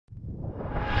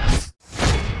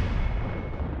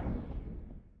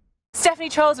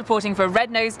Stephanie Charles reporting for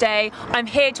Red Nose Day. I'm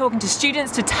here talking to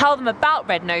students to tell them about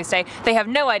Red Nose Day. They have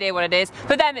no idea what it is.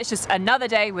 For them, it's just another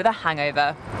day with a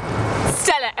hangover.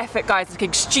 Stellar effort, guys,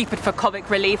 looking stupid for comic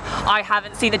relief. I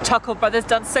haven't seen the Chuckle Brothers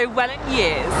done so well in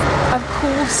years. Of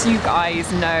course you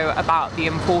guys know about the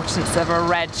importance of a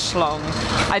red schlong.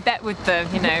 I bet with the,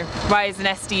 you know, rise in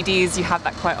STDs you have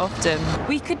that quite often.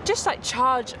 We could just like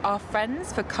charge our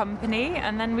friends for company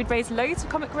and then we'd raise loads of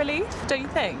comic relief, don't you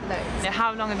think? Loads. You know,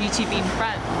 how long have you two been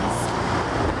friends?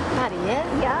 About a year,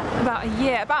 yeah.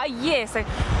 About a year. So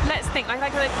let's think,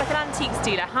 like an antiques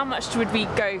dealer, how much would we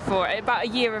go for? About a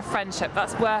year of friendship,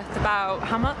 that's worth about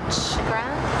how much? $1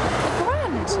 grand.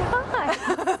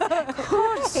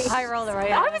 Nice. High roller,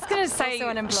 right? I was going to say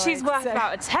she's worth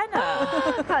about a tenner.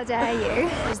 How dare you?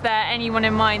 Is there anyone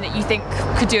in mind that you think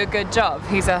could do a good job?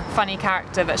 Who's a funny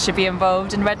character that should be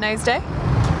involved in Red Nose Day?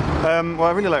 Well,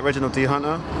 I really like Reginald D.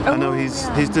 Hunter. I know he's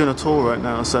doing a tour right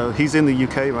now, so he's in the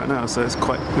UK right now, so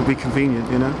it'd be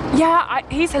convenient, you know? Yeah,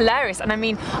 he's hilarious, and I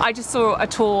mean, I just saw a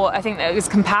tour, I think that was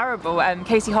comparable,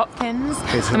 Casey Hopkins.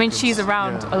 I mean, she's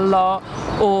around a lot,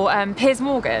 or Piers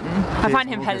Morgan. I find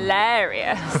him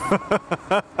hilarious.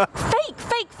 Fake,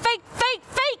 fake, fake, fake,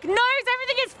 fake nose,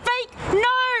 everything is fake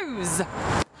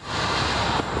nose!